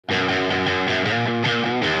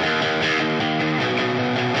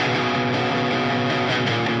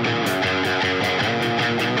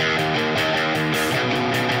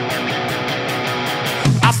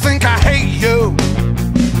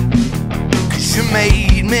you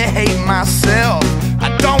made me hate myself. I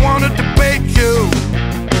don't wanna debate you,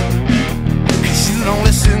 'cause you don't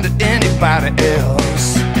listen to anybody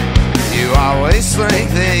else. You always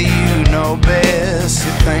think that you know best.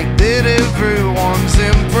 You think that everyone's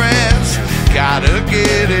impressed. Gotta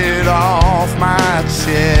get it off my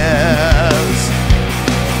chest.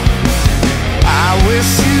 I wish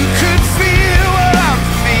you could feel what I'm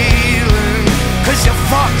feeling, 'cause you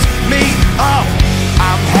fucked me up.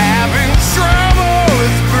 I'm having trouble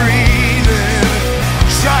with breathing.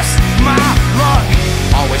 Just my luck.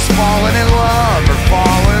 Always falling in love or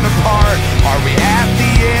falling apart. Are we at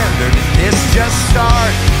the end or did this just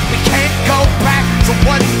start? We can't go back to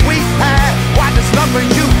what we had. Why does loving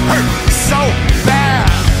you hurt so bad?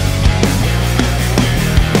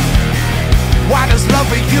 Why does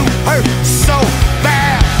loving you hurt so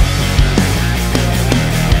bad?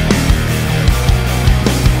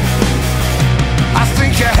 I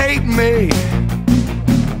think you hate me,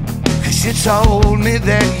 'cause you told me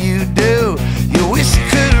that you do. You wish you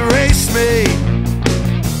could erase me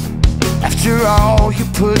after all you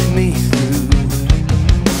put me through.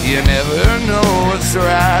 You never know what's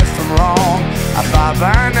right from wrong. I thought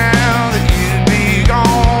by now that you'd be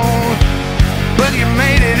gone, but you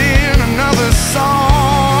made it in another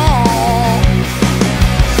song.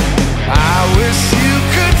 I wish you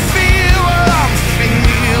could feel what I'm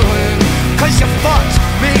feeling, 'cause you fucked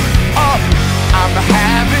me up. I'm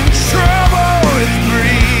having trouble with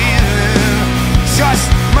breathing. Just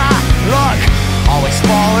my luck. Always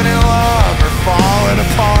falling in love or falling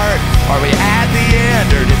apart. Are we at the end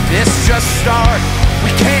or did this just start?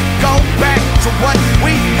 We can't go back to what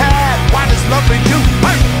we had. Why does loving you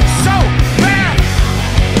hurt so bad?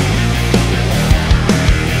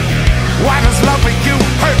 Why does loving you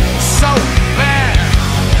hurt so bad?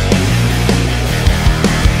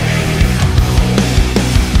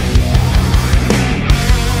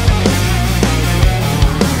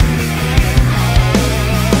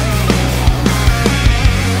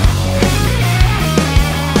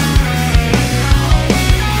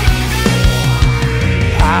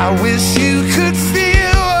 I wish you could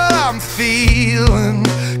feel what I'm feeling,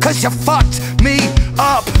 'cause you fucked me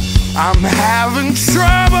up. I'm having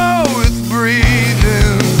trouble with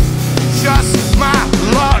breathing. Just